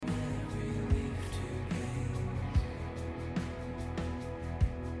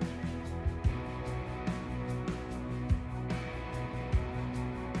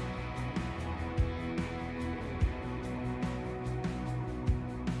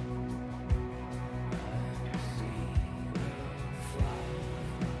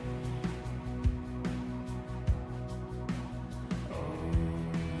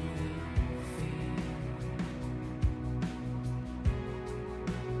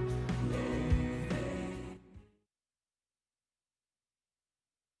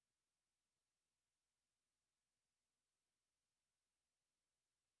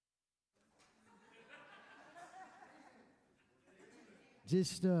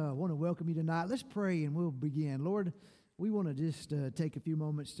Just want to welcome you tonight. Let's pray and we'll begin. Lord, we want to just take a few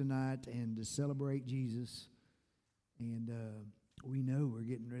moments tonight and to celebrate Jesus. And we know we're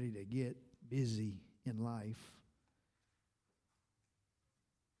getting ready to get busy in life.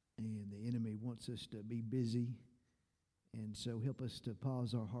 And the enemy wants us to be busy. And so help us to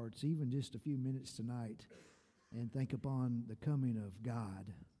pause our hearts even just a few minutes tonight and think upon the coming of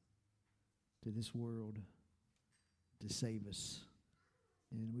God to this world to save us.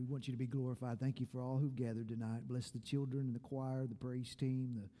 And we want you to be glorified. Thank you for all who've gathered tonight. Bless the children and the choir, the praise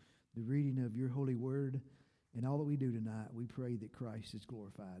team, the reading of your holy word, and all that we do tonight. We pray that Christ is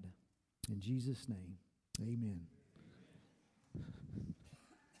glorified. In Jesus' name, amen.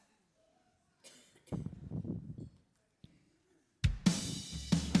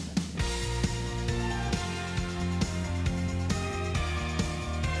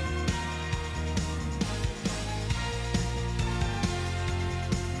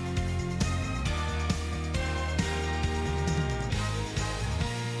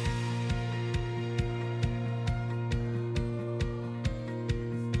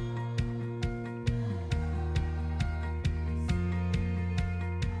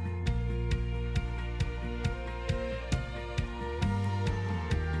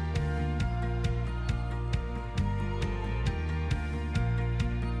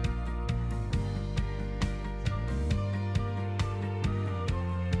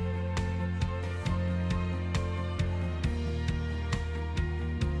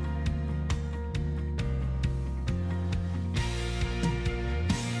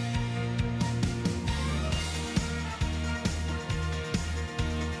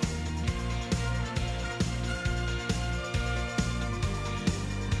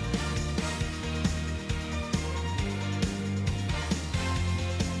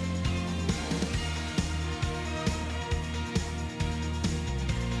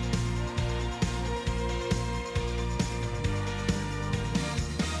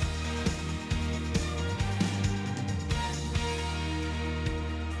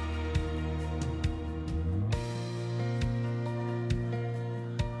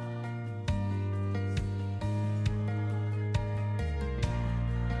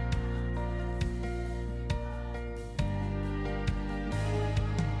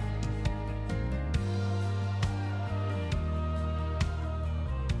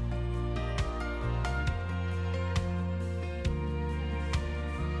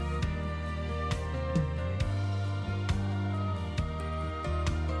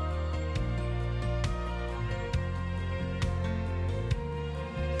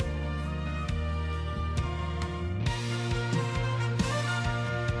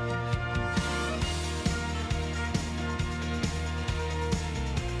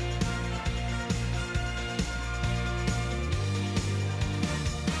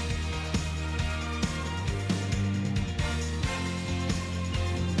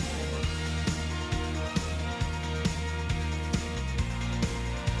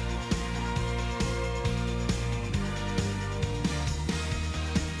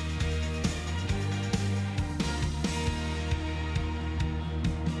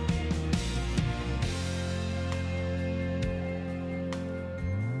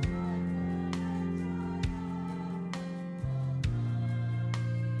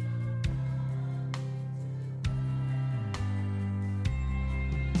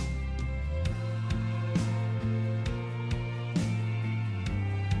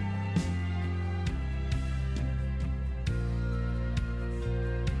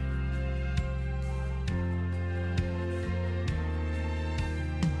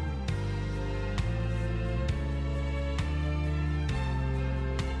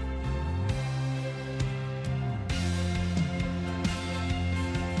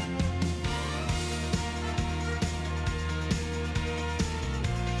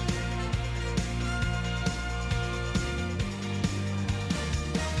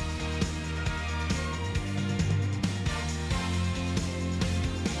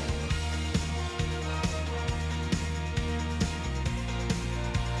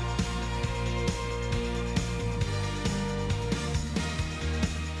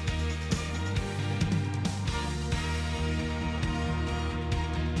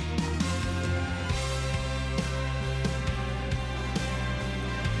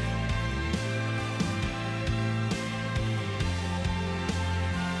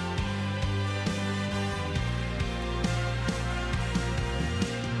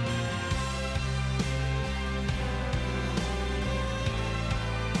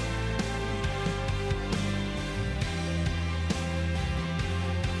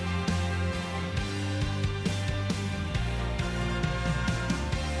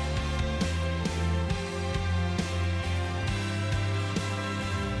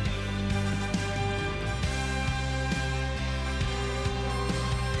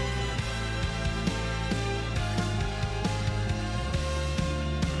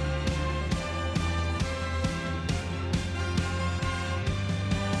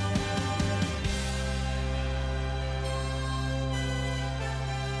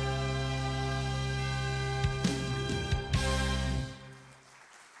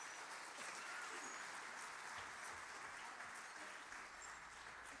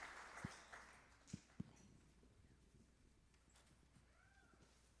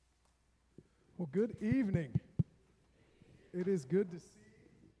 Well, good evening. It is good to see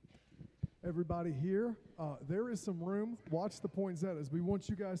everybody here. There is some room. Watch the poinsettias. We want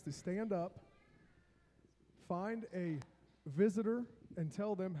you guys to stand up, find a visitor, and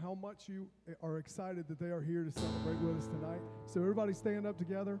tell them how much you are excited that they are here to celebrate with us tonight. So everybody stand up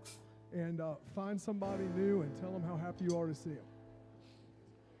together and find somebody new and tell them how happy you are to see them.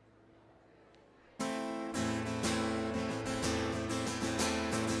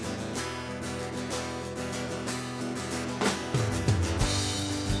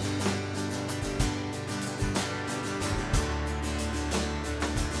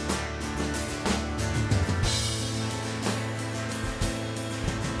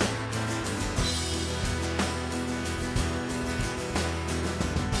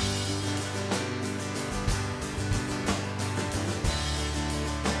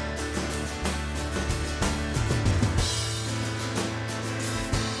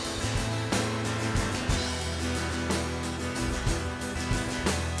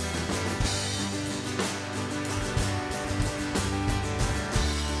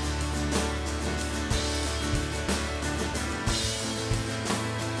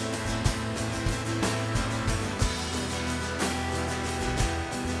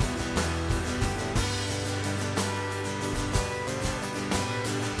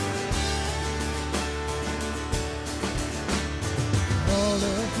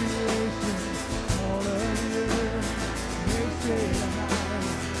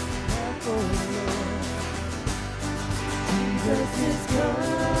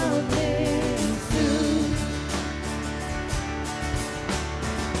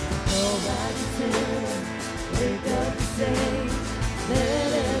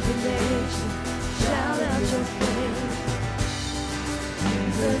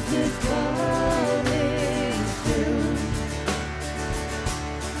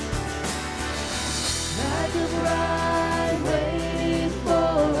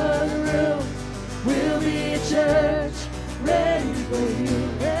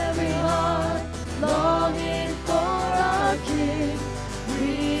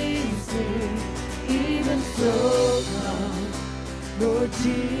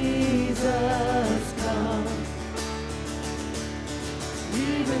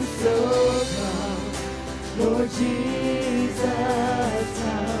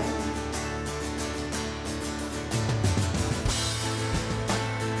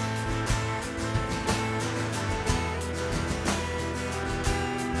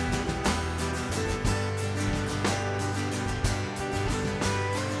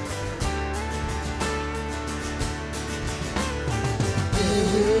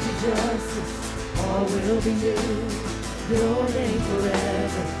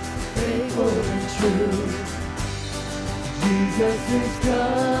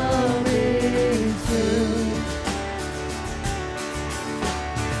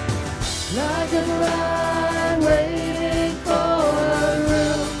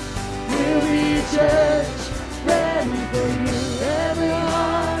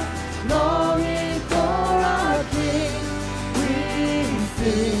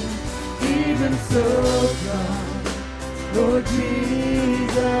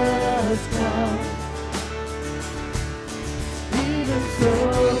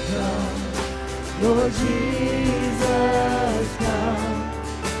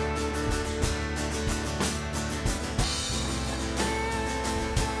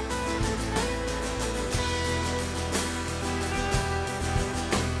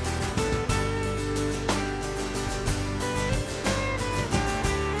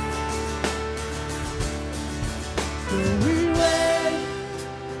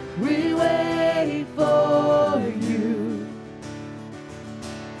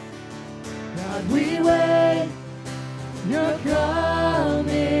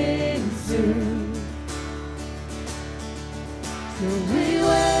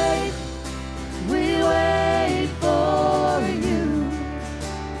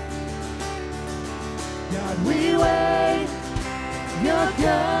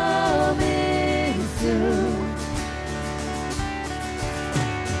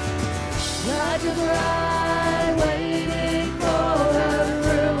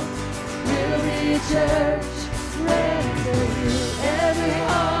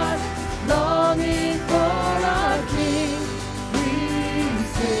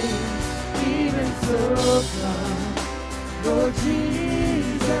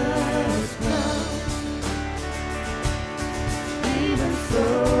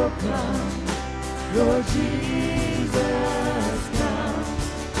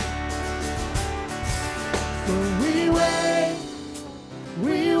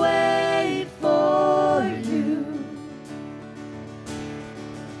 We wait for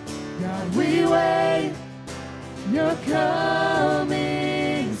God, we wait, you're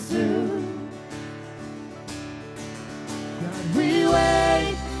coming soon. God, we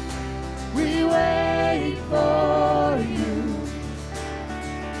wait for you.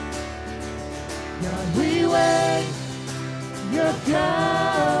 God, we wait, you're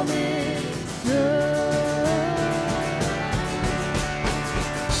coming soon.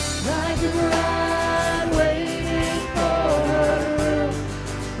 Like a bride waiting for her room,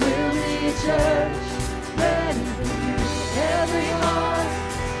 we'll be a church ready for you. Every heart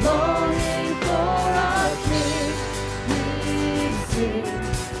longing for our King. We sing,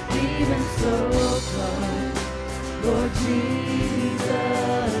 even so come, Lord Jesus,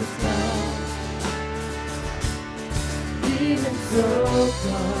 come. Even so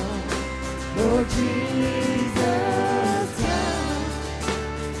come, Lord Jesus, come.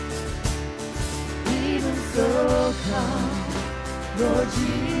 Even so come, Lord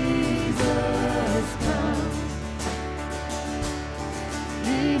Jesus, come.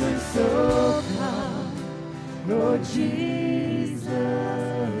 Even so come, Lord Jesus,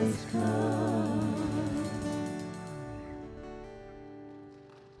 come.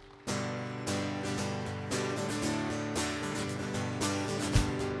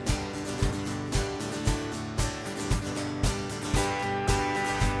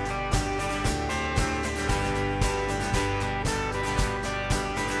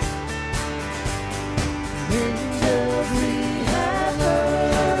 Angels we have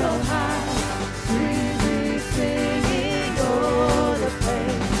heard on high, sweetly singing o'er the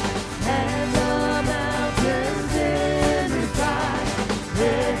plain, and the mountains in reply,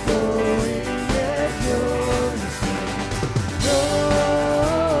 echoing their joyous song.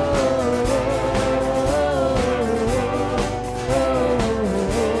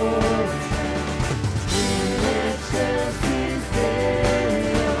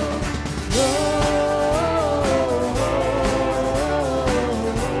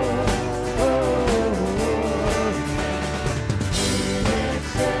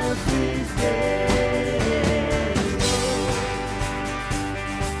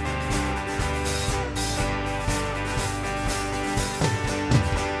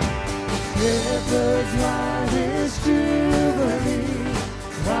 Shepherds, why this jubilee?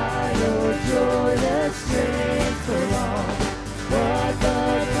 Why your joyless strength for all? What the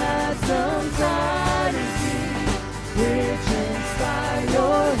gladsome tidings be, which inspire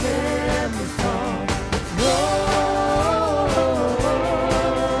your heavenly song?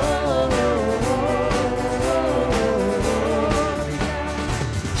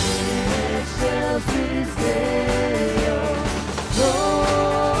 In excelsis Deo,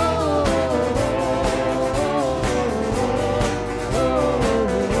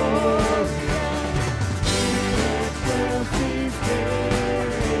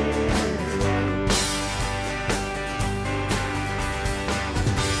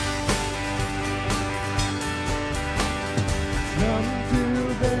 come to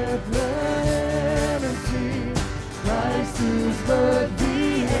Bethlehem and see Christ whose birth the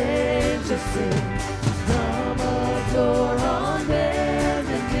angels sing. Come adore on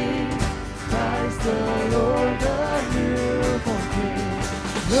bended knee, Christ the Lord, the newborn King.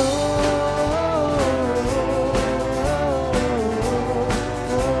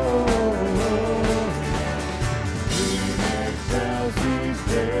 In excelsis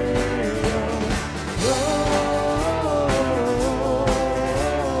Deo,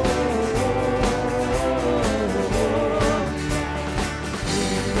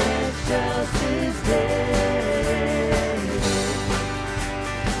 excelsis Deo.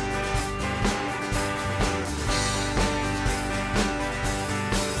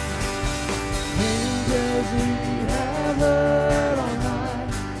 Angels we have heard on high,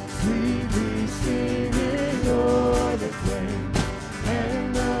 sweetly singing o'er the plain,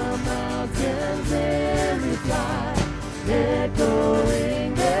 and the mountains in reply,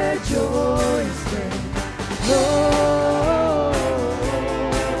 echoing their joyous strain.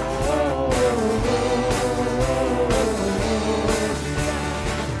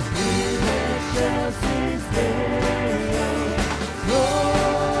 In excelsis Deo,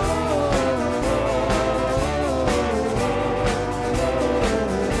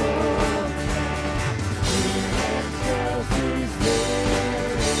 excelsis Deo.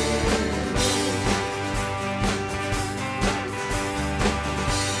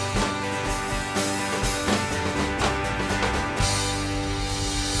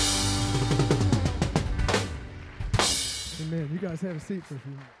 Amen. You guys have a seat for a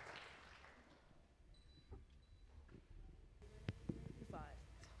few minutes.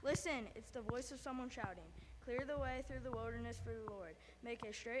 Listen, it's the voice of someone shouting. Clear the way through the wilderness for the Lord. Make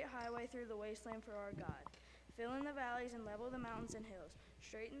a straight highway through the wasteland for our God. Fill in the valleys and level the mountains and hills.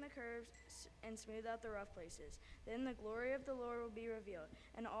 Straighten the curves and smooth out the rough places. Then the glory of the Lord will be revealed,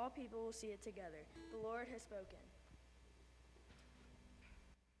 and all people will see it together. The Lord has spoken.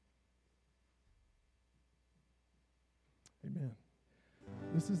 Amen.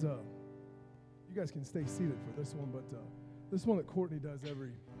 This is you guys can stay seated for this one, but this one that Courtney does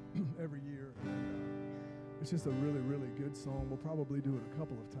every year. It's just a really, really good song. We'll probably do it a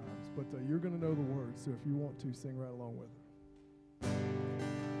couple of times, but you're going to know the words, so if you want to, sing right along with her.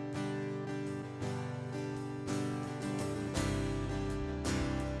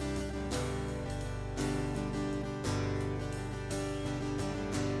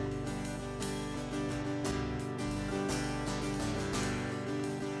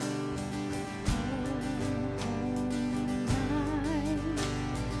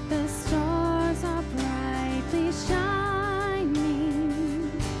 The stars are brightly shining.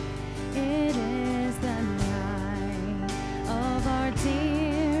 It is the night of our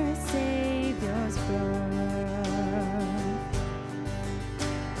dear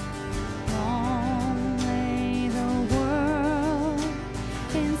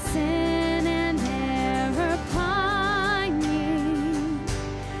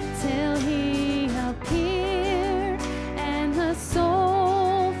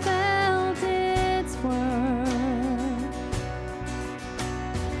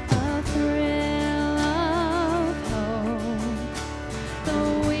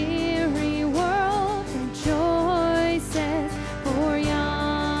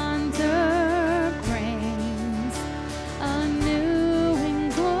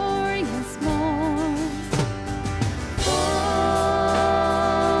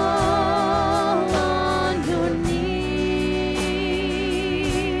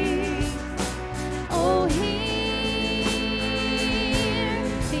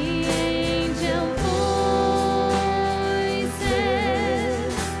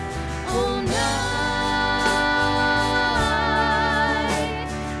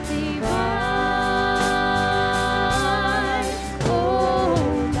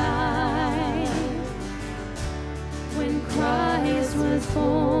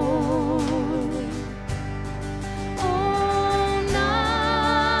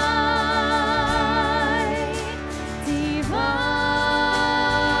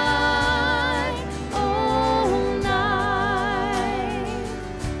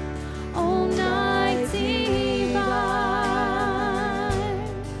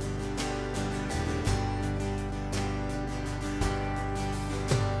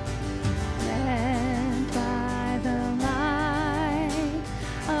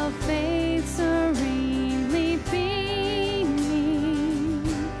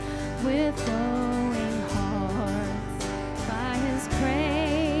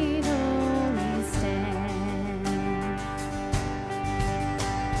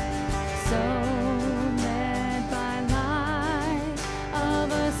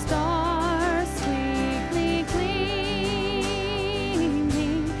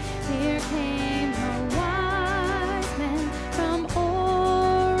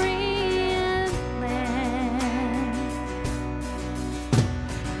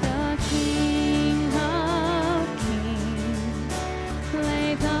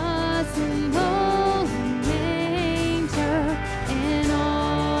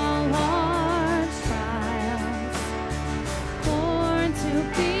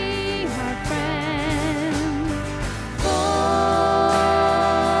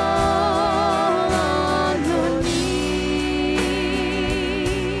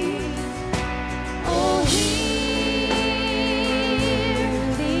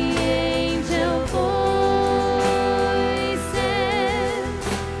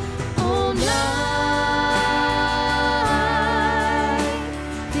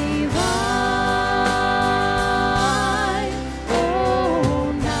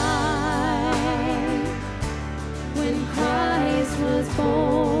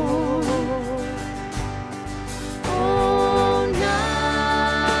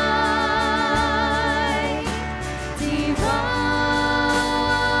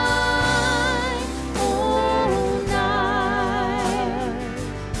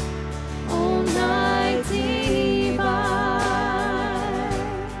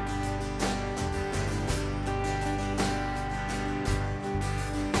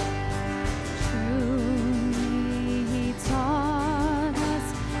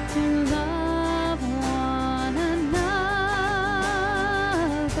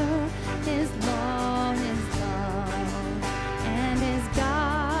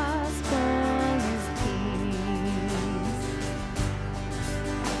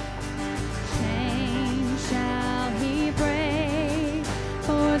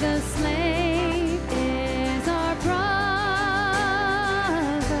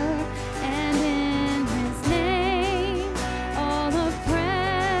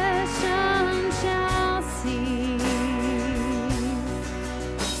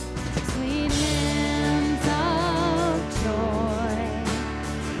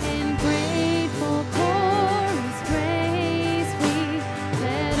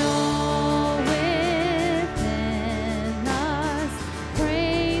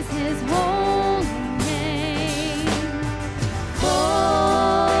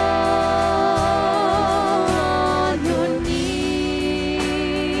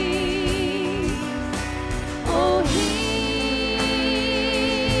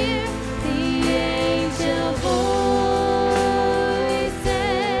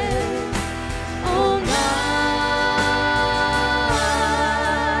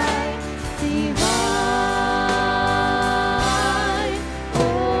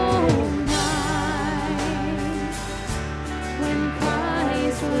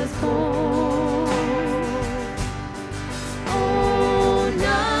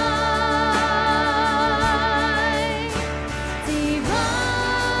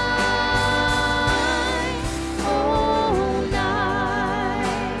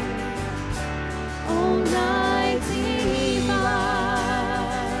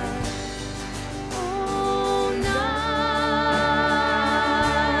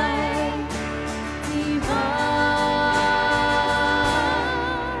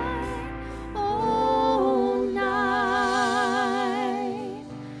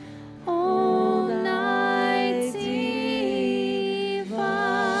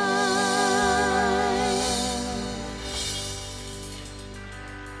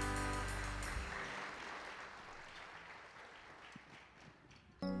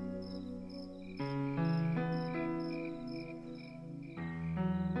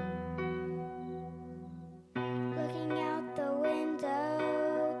Looking out the window,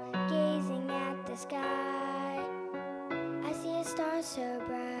 gazing at the sky, I see a star so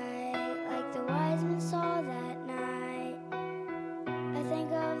bright, like the wise men saw that night. I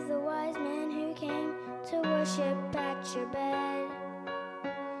think of the wise men who came to worship at your bed.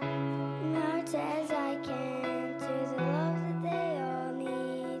 Not as I can to the love that they all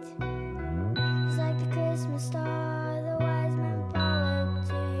need. Just like the Christmas star, the wise men followed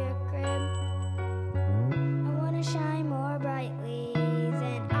to your crib. I want to shine more brightly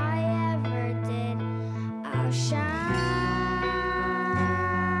than I ever did. I'll shine.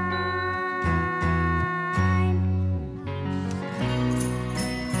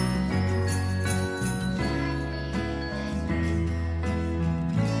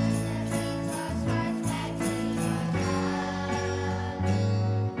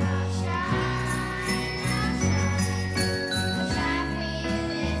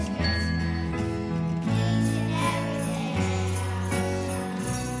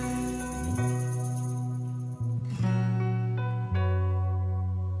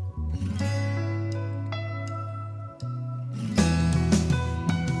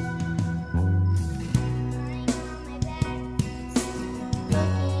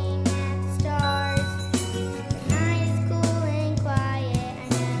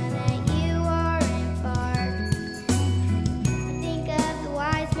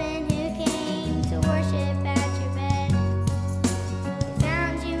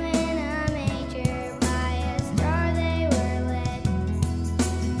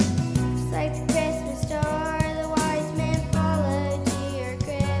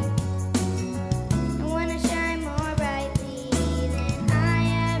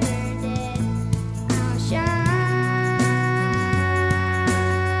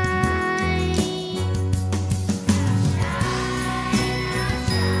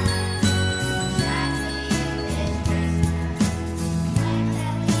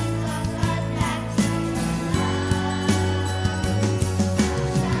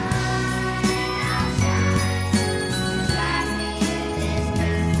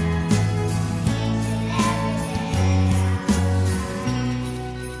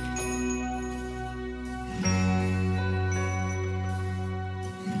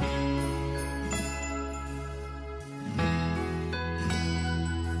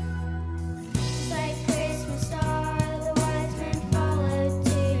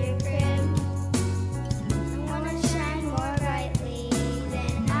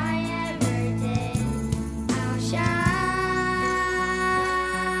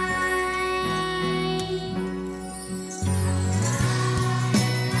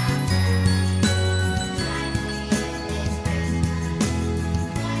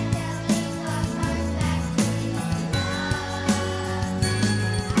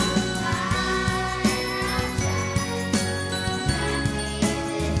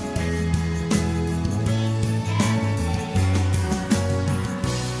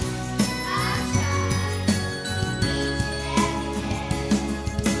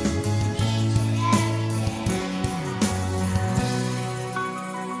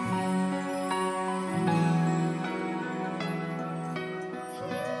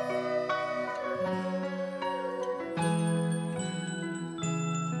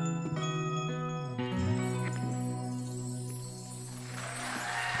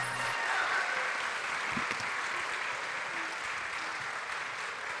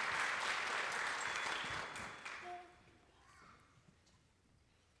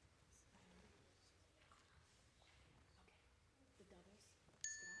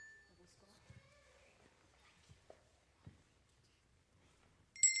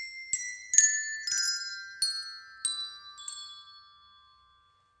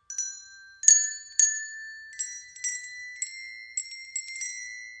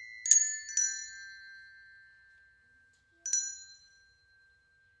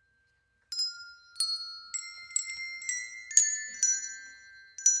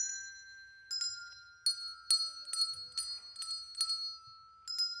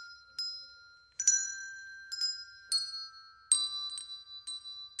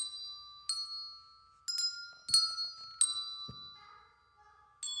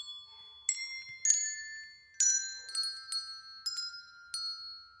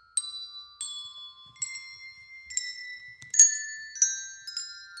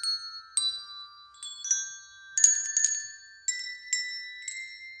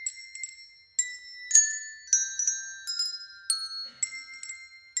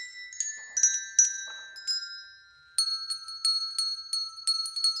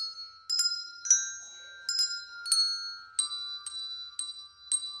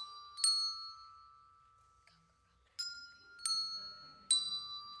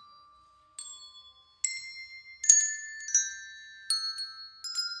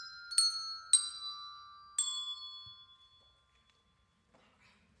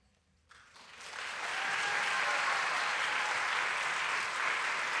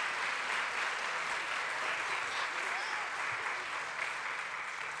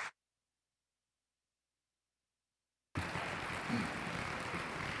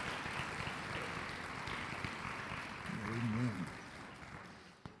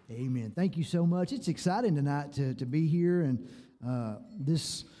 Amen. Thank you so much. It's exciting tonight to be here, and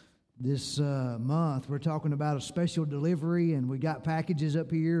this month we're talking about a special delivery, and we got packages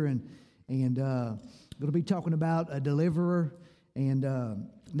up here, and going to be talking about a deliverer. And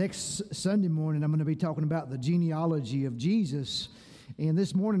next Sunday morning, I'm going to be talking about the genealogy of Jesus. And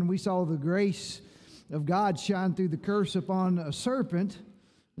this morning we saw the grace of God shine through the curse upon a serpent.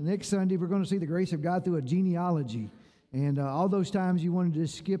 The next Sunday we're going to see the grace of God through a genealogy. And all those times you wanted to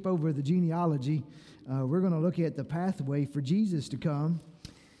skip over the genealogy, we're going to look at the pathway for Jesus to come.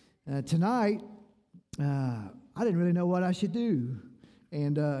 Tonight, I didn't really know what I should do.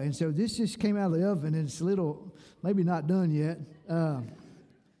 And so this just came out of the oven, and it's a little, maybe not done yet.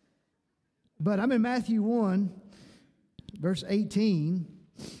 But I'm in Matthew 1, verse 18.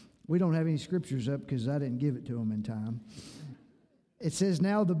 We don't have any scriptures up because I didn't give it to them in time. It says,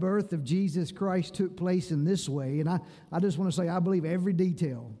 now the birth of Jesus Christ took place in this way. And I just want to say I believe every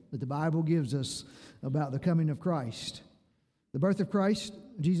detail that the Bible gives us about the coming of Christ. The birth of Christ,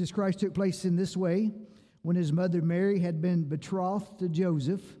 Jesus Christ, took place in this way. When his mother Mary had been betrothed to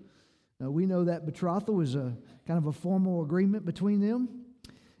Joseph. We know that betrothal was a kind of a formal agreement between them.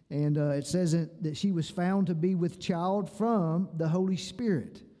 And it says that she was found to be with child from the Holy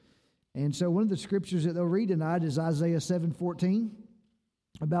Spirit. And so one of the scriptures that they'll read tonight is Isaiah 7:14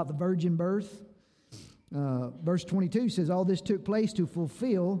 about the virgin birth. Verse 22 says, all this took place to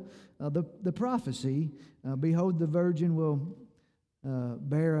fulfill the prophecy. Behold, the virgin will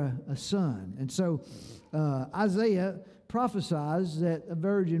bear a son. And so Isaiah prophesies that a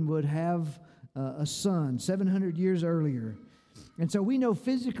virgin would have a son 700 years earlier. And so we know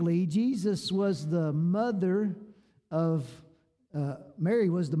physically Jesus was the mother of, Mary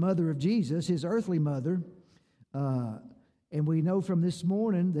was the mother of Jesus, his earthly mother. And we know from this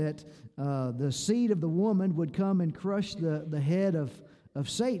morning that the seed of the woman would come and crush the head of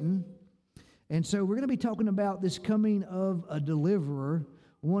Satan. And so we're going to be talking about this coming of a deliverer,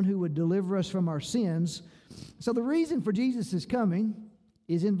 one who would deliver us from our sins. So the reason for Jesus' coming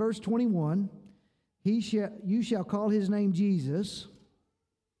is in verse 21. You shall call his name Jesus,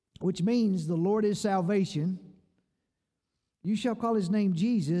 which means the Lord is salvation. You shall call his name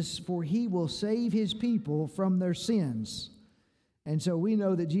Jesus, for he will save his people from their sins. And so we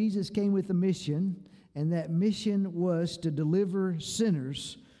know that Jesus came with a mission, and that mission was to deliver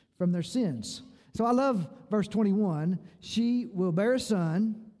sinners from their sins. So I love verse 21. She will bear a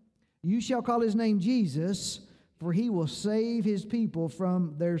son. You shall call his name Jesus, for he will save his people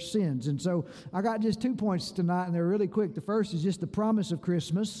from their sins. And so I got just 2 points tonight, and they're really quick. The first is just the promise of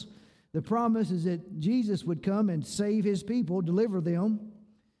Christmas. The promise is that Jesus would come and save his people, deliver them.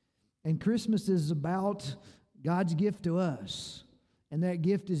 And Christmas is about God's gift to us, and that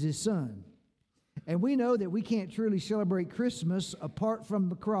gift is his son. And we know that we can't truly celebrate Christmas apart from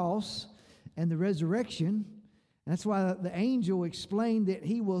the cross and the resurrection. That's why the angel explained that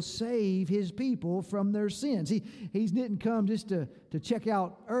he will save his people from their sins. He didn't come just to check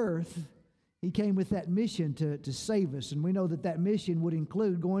out earth. He came with that mission to save us. And we know that mission would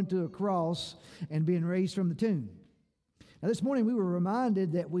include going to a cross and being raised from the tomb. Now this morning we were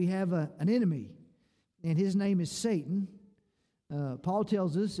reminded that we have an enemy, and his name is Satan. Paul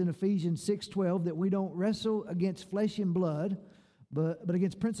tells us in Ephesians 6:12 that we don't wrestle against flesh and blood, but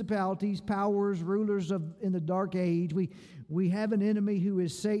against principalities, powers, rulers in the dark age. We have an enemy who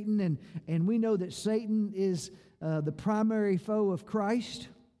is Satan, and we know that Satan is the primary foe of Christ,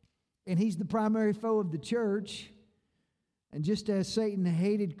 and he's the primary foe of the church. And just as Satan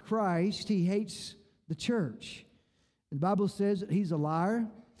hated Christ, he hates the church. The Bible says that he's a liar.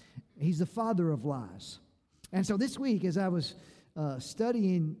 He's the father of lies. And so this week, as I was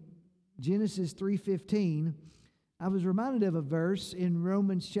studying Genesis 3:15, I was reminded of a verse in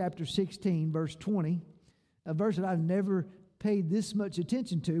Romans chapter 16, verse 20, a verse that I've never paid this much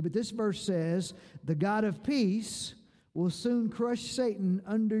attention to, but this verse says, the God of peace will soon crush Satan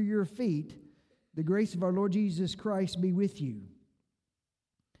under your feet. The grace of our Lord Jesus Christ be with you.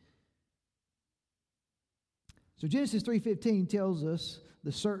 So Genesis 3:15 tells us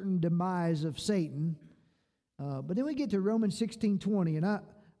the certain demise of Satan. But then we get to Romans 16:20, and I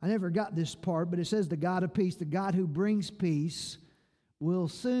never got this part, but it says the God of peace, the God who brings peace, will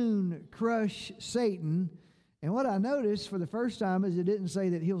soon crush Satan. And what I noticed for the first time is it didn't say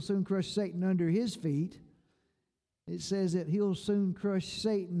that he'll soon crush Satan under his feet. It says that he'll soon crush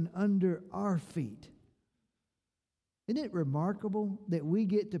Satan under our feet. Isn't it remarkable that we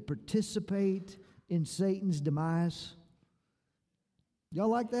get to participate in Satan's demise? Y'all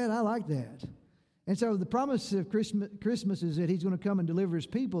like that? I like that. And so the promise of Christmas is that he's going to come and deliver his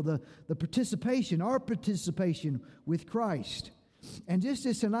people, the participation, our participation with Christ. And just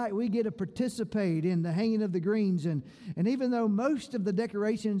as tonight we get to participate in the hanging of the greens, and even though most of the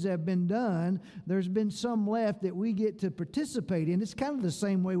decorations have been done, there's been some left that we get to participate in. It's kind of the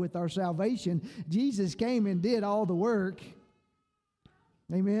same way with our salvation. Jesus came and did all the work.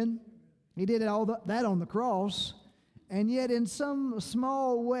 Amen? He did that on the cross. And yet in some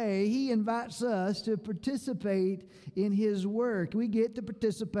small way, He invites us to participate in His work. We get to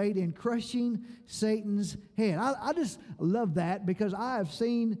participate in crushing Satan's head. I just love that because I have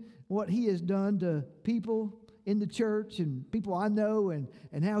seen what He has done to people in the church and people I know and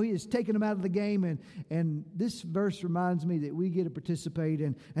how He has taken them out of the game. And this verse reminds me that we get to participate.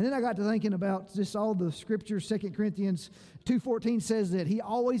 And then I got to thinking about just all the scriptures. 2 Corinthians 2:14 says that He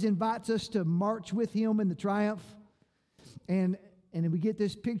always invites us to march with Him in the triumph. And we get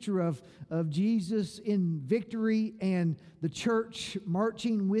this picture of Jesus in victory and the church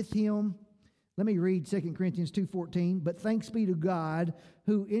marching with Him. Let me read 2 Corinthians 2:14. But thanks be to God,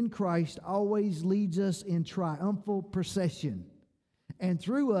 who in Christ always leads us in triumphal procession, and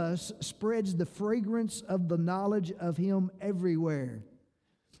through us spreads the fragrance of the knowledge of Him everywhere.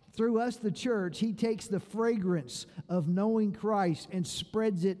 Through us, the church, He takes the fragrance of knowing Christ and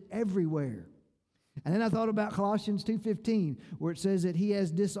spreads it everywhere. And then I thought about Colossians 2:15, where it says that He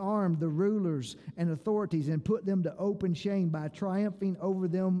has disarmed the rulers and authorities and put them to open shame by triumphing over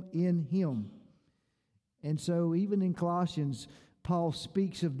them in Him. And so even in Colossians, Paul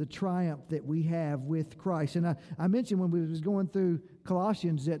speaks of the triumph that we have with Christ. And I mentioned when we was going through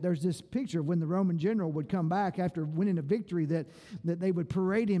Colossians that there's this picture of when the Roman general would come back after winning a victory, that they would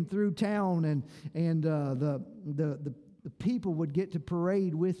parade him through town, and the people would get to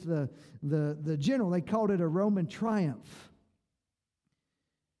parade with the general. They called it a Roman triumph.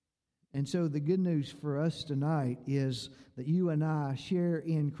 And so the good news for us tonight is that you and I share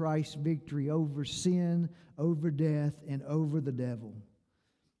in Christ's victory over sin, over death, and over the devil.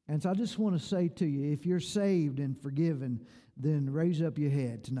 And so I just want to say to you, if you're saved and forgiven, then raise up your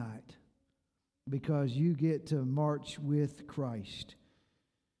head tonight, because you get to march with Christ.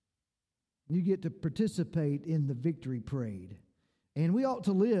 You get to participate in the victory parade. And we ought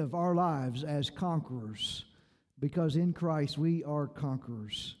to live our lives as conquerors, because in Christ we are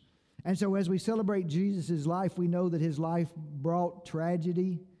conquerors. And so as we celebrate Jesus' life, we know that His life brought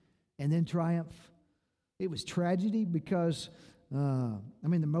tragedy and then triumph. It was tragedy because, the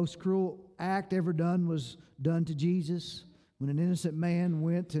most cruel act ever done was done to Jesus when an innocent man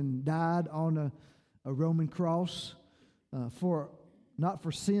went and died on a Roman cross not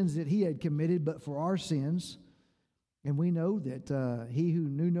for sins that He had committed, but for our sins. And we know that He who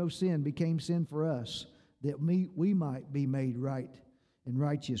knew no sin became sin for us, that we might be made right and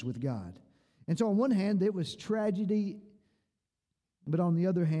righteous with God. And so on one hand, it was tragedy, but on the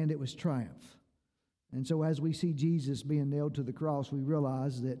other hand, it was triumph. And so as we see Jesus being nailed to the cross, we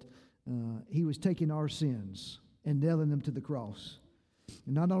realize that He was taking our sins and nailing them to the cross.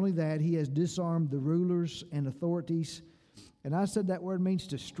 And not only that, He has disarmed the rulers and authorities. And I said that word means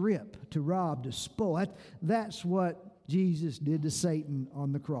to strip, to rob, to spoil. That's what Jesus did to Satan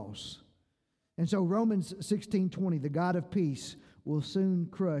on the cross. And so Romans 16:20, the God of peace will soon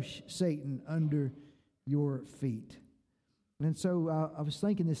crush Satan under your feet. And so I was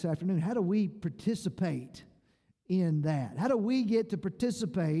thinking this afternoon, how do we participate in that? How do we get to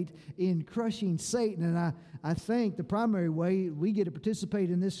participate in crushing Satan? And I think the primary way we get to participate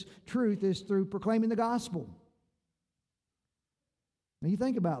in this truth is through proclaiming the gospel. Now you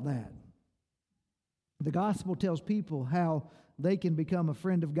think about that. The gospel tells people how they can become a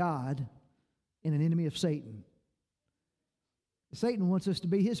friend of God and an enemy of Satan. Satan wants us to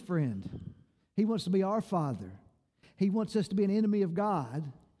be his friend. He wants to be our father. He wants us to be an enemy of God.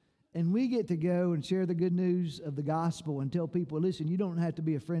 And we get to go and share the good news of the gospel and tell people, listen, you don't have to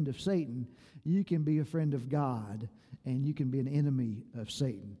be a friend of Satan. You can be a friend of God, and you can be an enemy of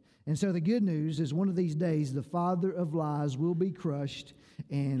Satan. And so the good news is one of these days, the father of lies will be crushed,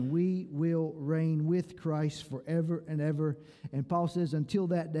 and we will reign with Christ forever and ever. And Paul says, until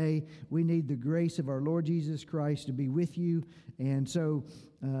that day, we need the grace of our Lord Jesus Christ to be with you. And so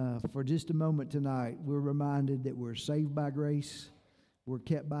for just a moment tonight, we're reminded that we're saved by grace. We're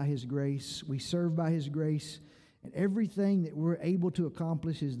kept by His grace. We serve by His grace. And everything that we're able to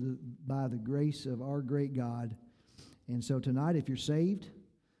accomplish is by the grace of our great God. And so tonight, if you're saved,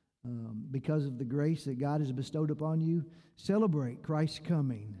 because of the grace that God has bestowed upon you, celebrate Christ's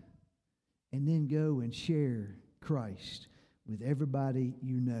coming, and then go and share Christ with everybody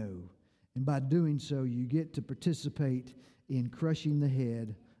you know. And by doing so, you get to participate in crushing the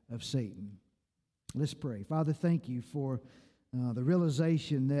head of Satan. Let's pray. Father, thank you for the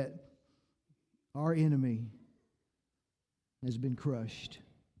realization that our enemy has been crushed.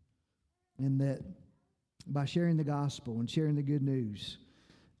 And that by sharing the gospel and sharing the good news,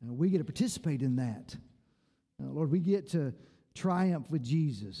 we get to participate in that. Lord, we get to triumph with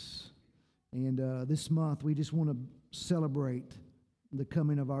Jesus. And this month, we just want to celebrate the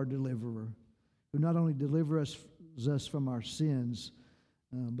coming of our deliverer, who not only delivers us from our sins,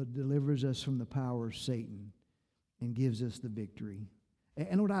 but delivers us from the power of Satan and gives us the victory.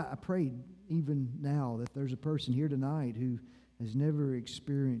 And Lord, I prayed even now that there's a person here tonight who has never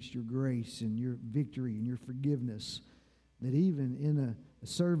experienced your grace and your victory and your forgiveness, that even in a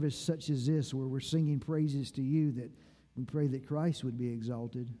service such as this where we're singing praises to you, that we pray that Christ would be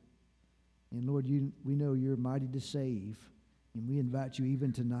exalted. And Lord, we know you're mighty to save, and we invite you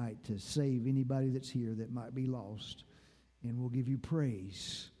even tonight to save anybody that's here that might be lost. And we'll give you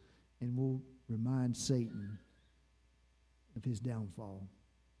praise, and we'll remind Satan of his downfall.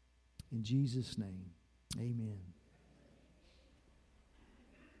 In Jesus' name, amen.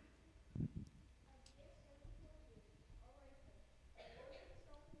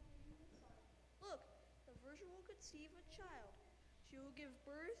 Look, the virgin will conceive a child. She will give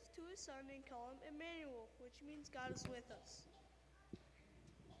birth to a son and call him Emmanuel, which means God is with us.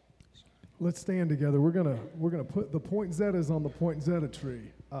 Let's stand together. We're gonna put the poinsettias on the poinsettia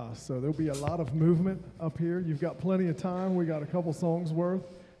tree. So there'll be a lot of movement up here. You've got plenty of time. We got a couple songs worth.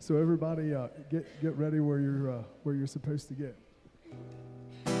 So everybody, get ready where you're supposed to get.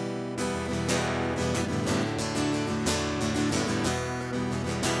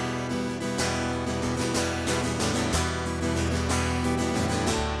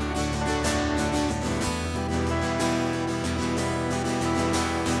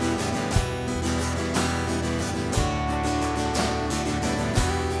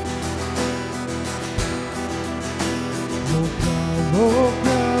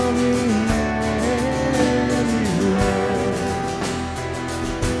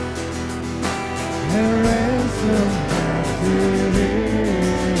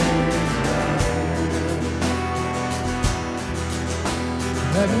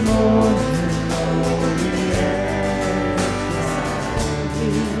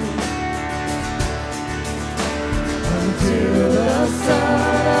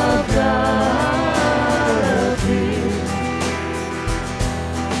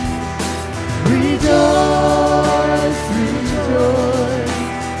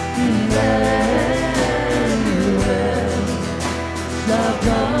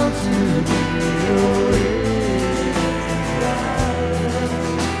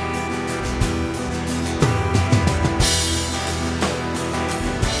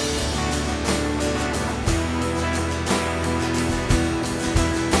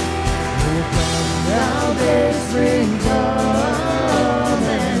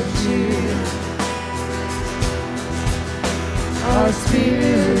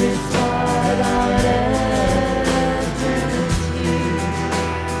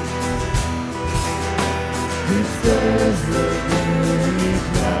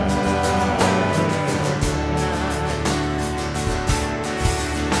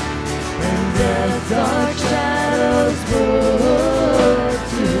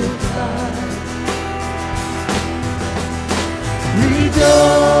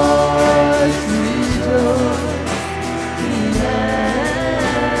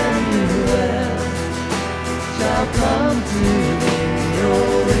 Come to me,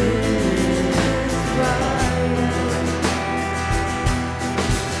 oh Israel.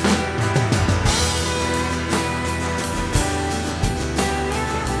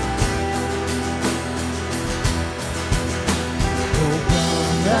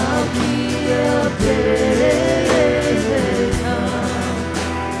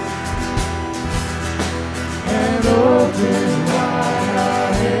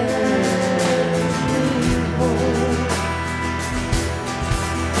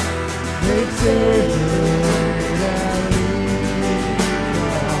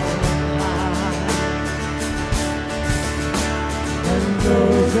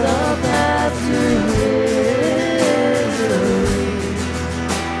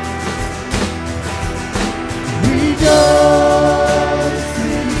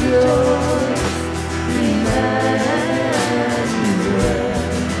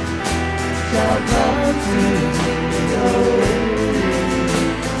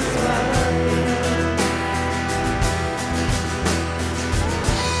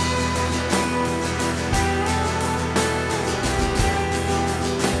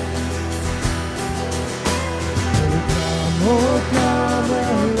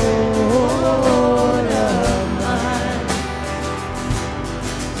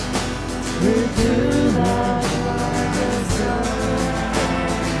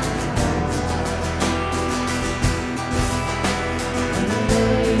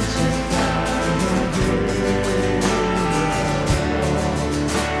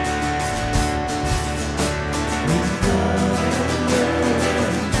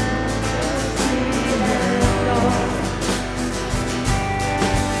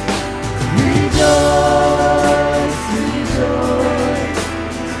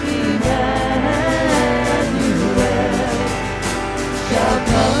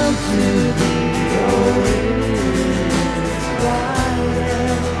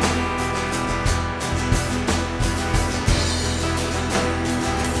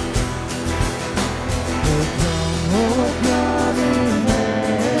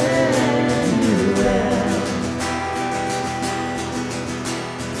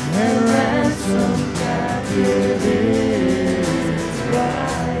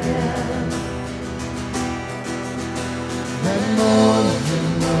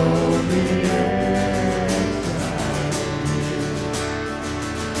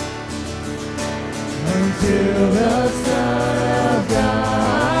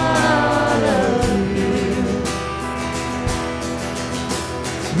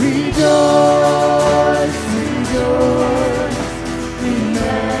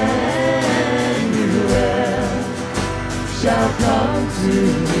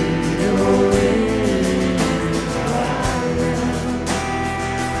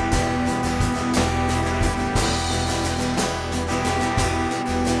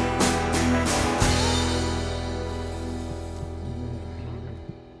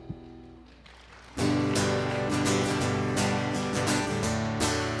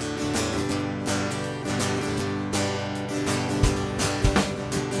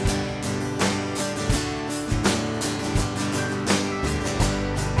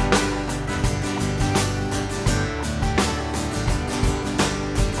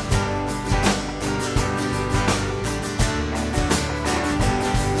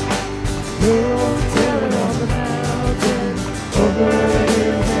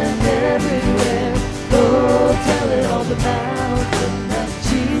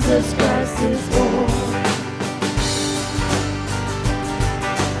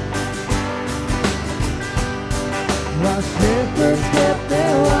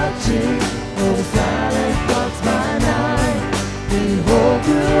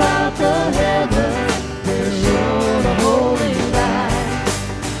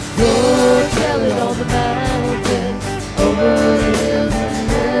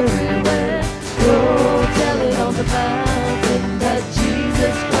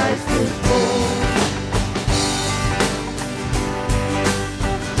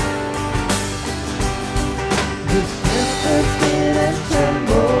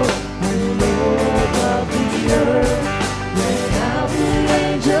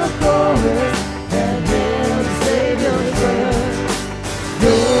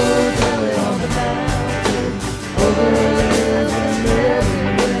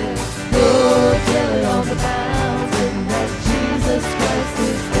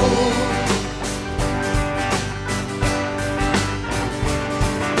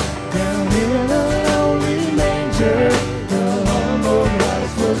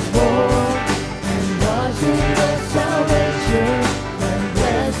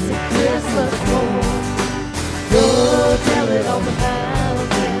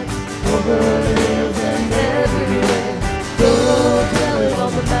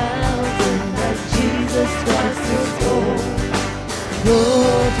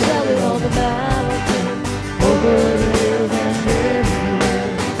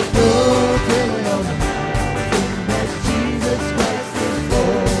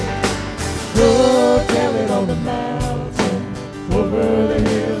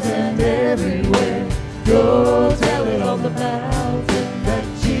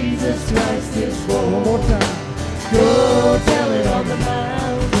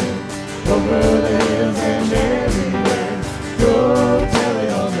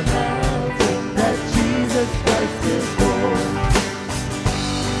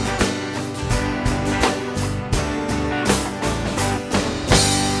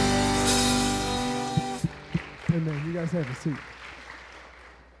 Have a seat.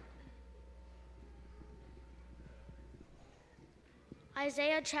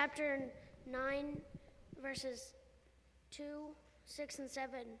 Isaiah chapter 9, verses 2, 6, and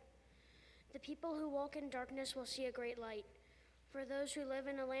 7. The people who walk in darkness will see a great light. For those who live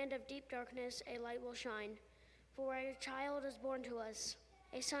in a land of deep darkness, a light will shine. For a child is born to us,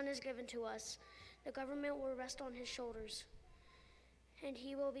 a son is given to us. The government will rest on his shoulders, and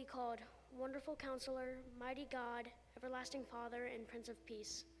he will be called Wonderful Counselor, Mighty God, Everlasting Father, and Prince of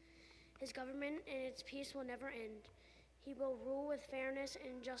Peace. His government and its peace will never end. He will rule with fairness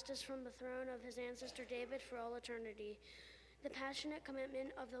and justice from the throne of his ancestor David for all eternity. The passionate commitment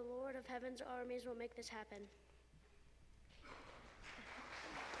of the Lord of Heaven's armies will make this happen.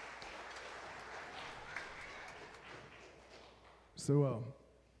 So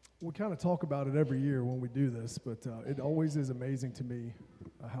we kind of talk about it every year when we do this, but it always is amazing to me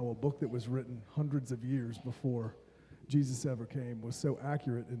how a book that was written hundreds of years before Jesus ever came was so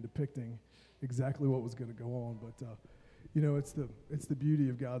accurate in depicting exactly what was going to go on. But you know, it's the beauty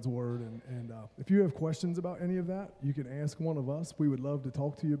of God's word. And if you have questions about any of that, you can ask one of us. We would love to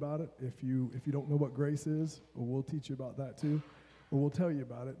talk to you about it. If you don't know what grace is, well, we'll teach you about that too, or we'll tell you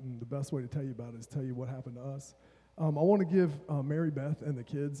about it. And the best way to tell you about it is tell you what happened to us. I want to give Mary Beth and the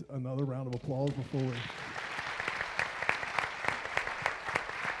kids another round of applause before we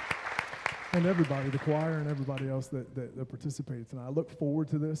And everybody, the choir and everybody else that participated tonight. I look forward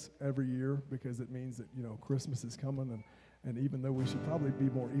to this every year because it means that, you know, Christmas is coming. And even though we should probably be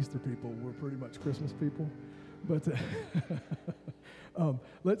more Easter people, we're pretty much Christmas people. But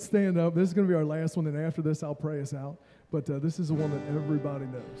let's stand up. This is going to be our last one, and after this, I'll pray us out. But this is the one that everybody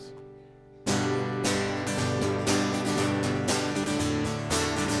knows.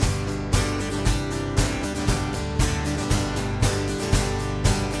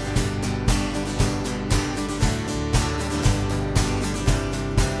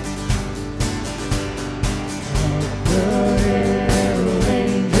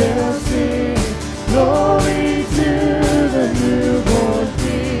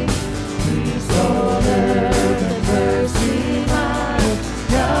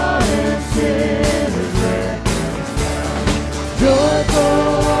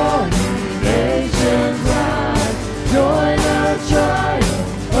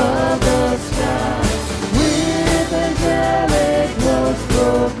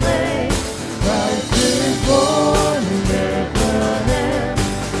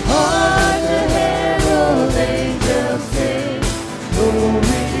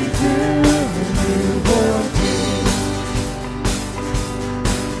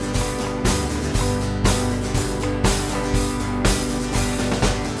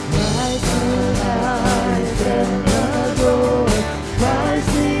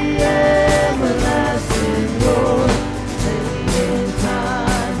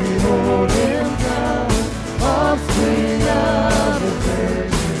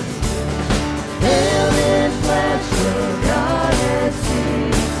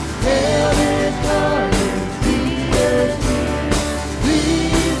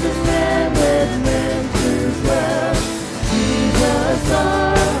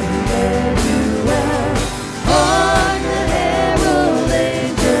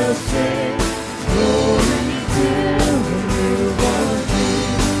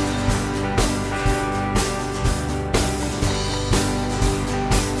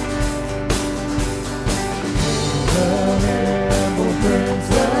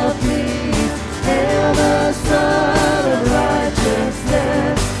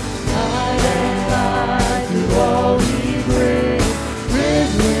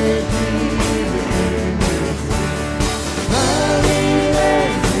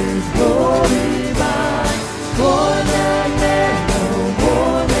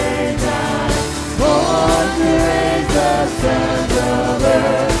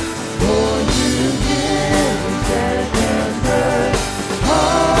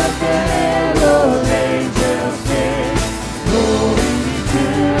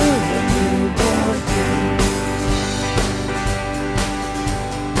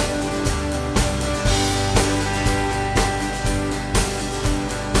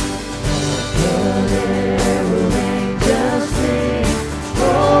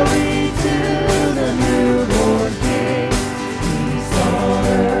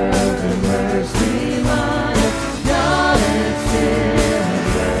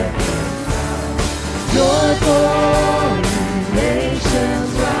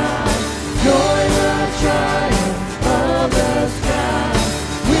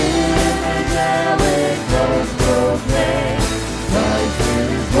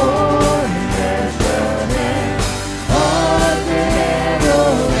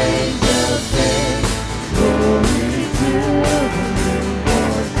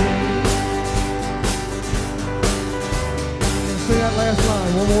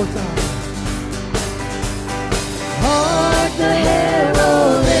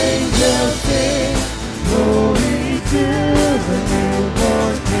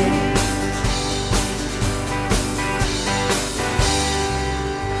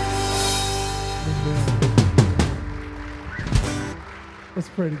 Let's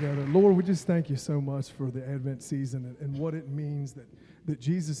pray together. Lord, we just thank you so much for the Advent season and what it means that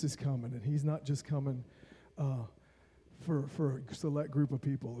Jesus is coming. And he's not just coming for a select group of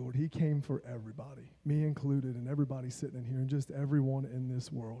people, Lord. He came for everybody, me included, and everybody sitting in here, and just everyone in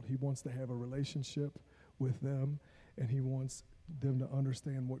this world. He wants to have a relationship with them, and he wants them to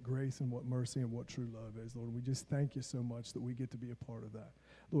understand what grace and what mercy and what true love is, Lord. We just thank you so much that we get to be a part of that.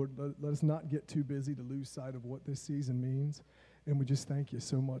 Lord, let us not get too busy to lose sight of what this season means. And we just thank you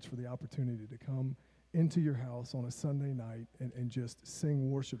so much for the opportunity to come into your house on a Sunday night and just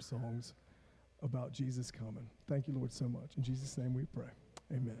sing worship songs about Jesus coming. Thank you, Lord, so much. In Jesus' name we pray.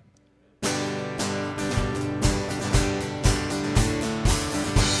 Amen.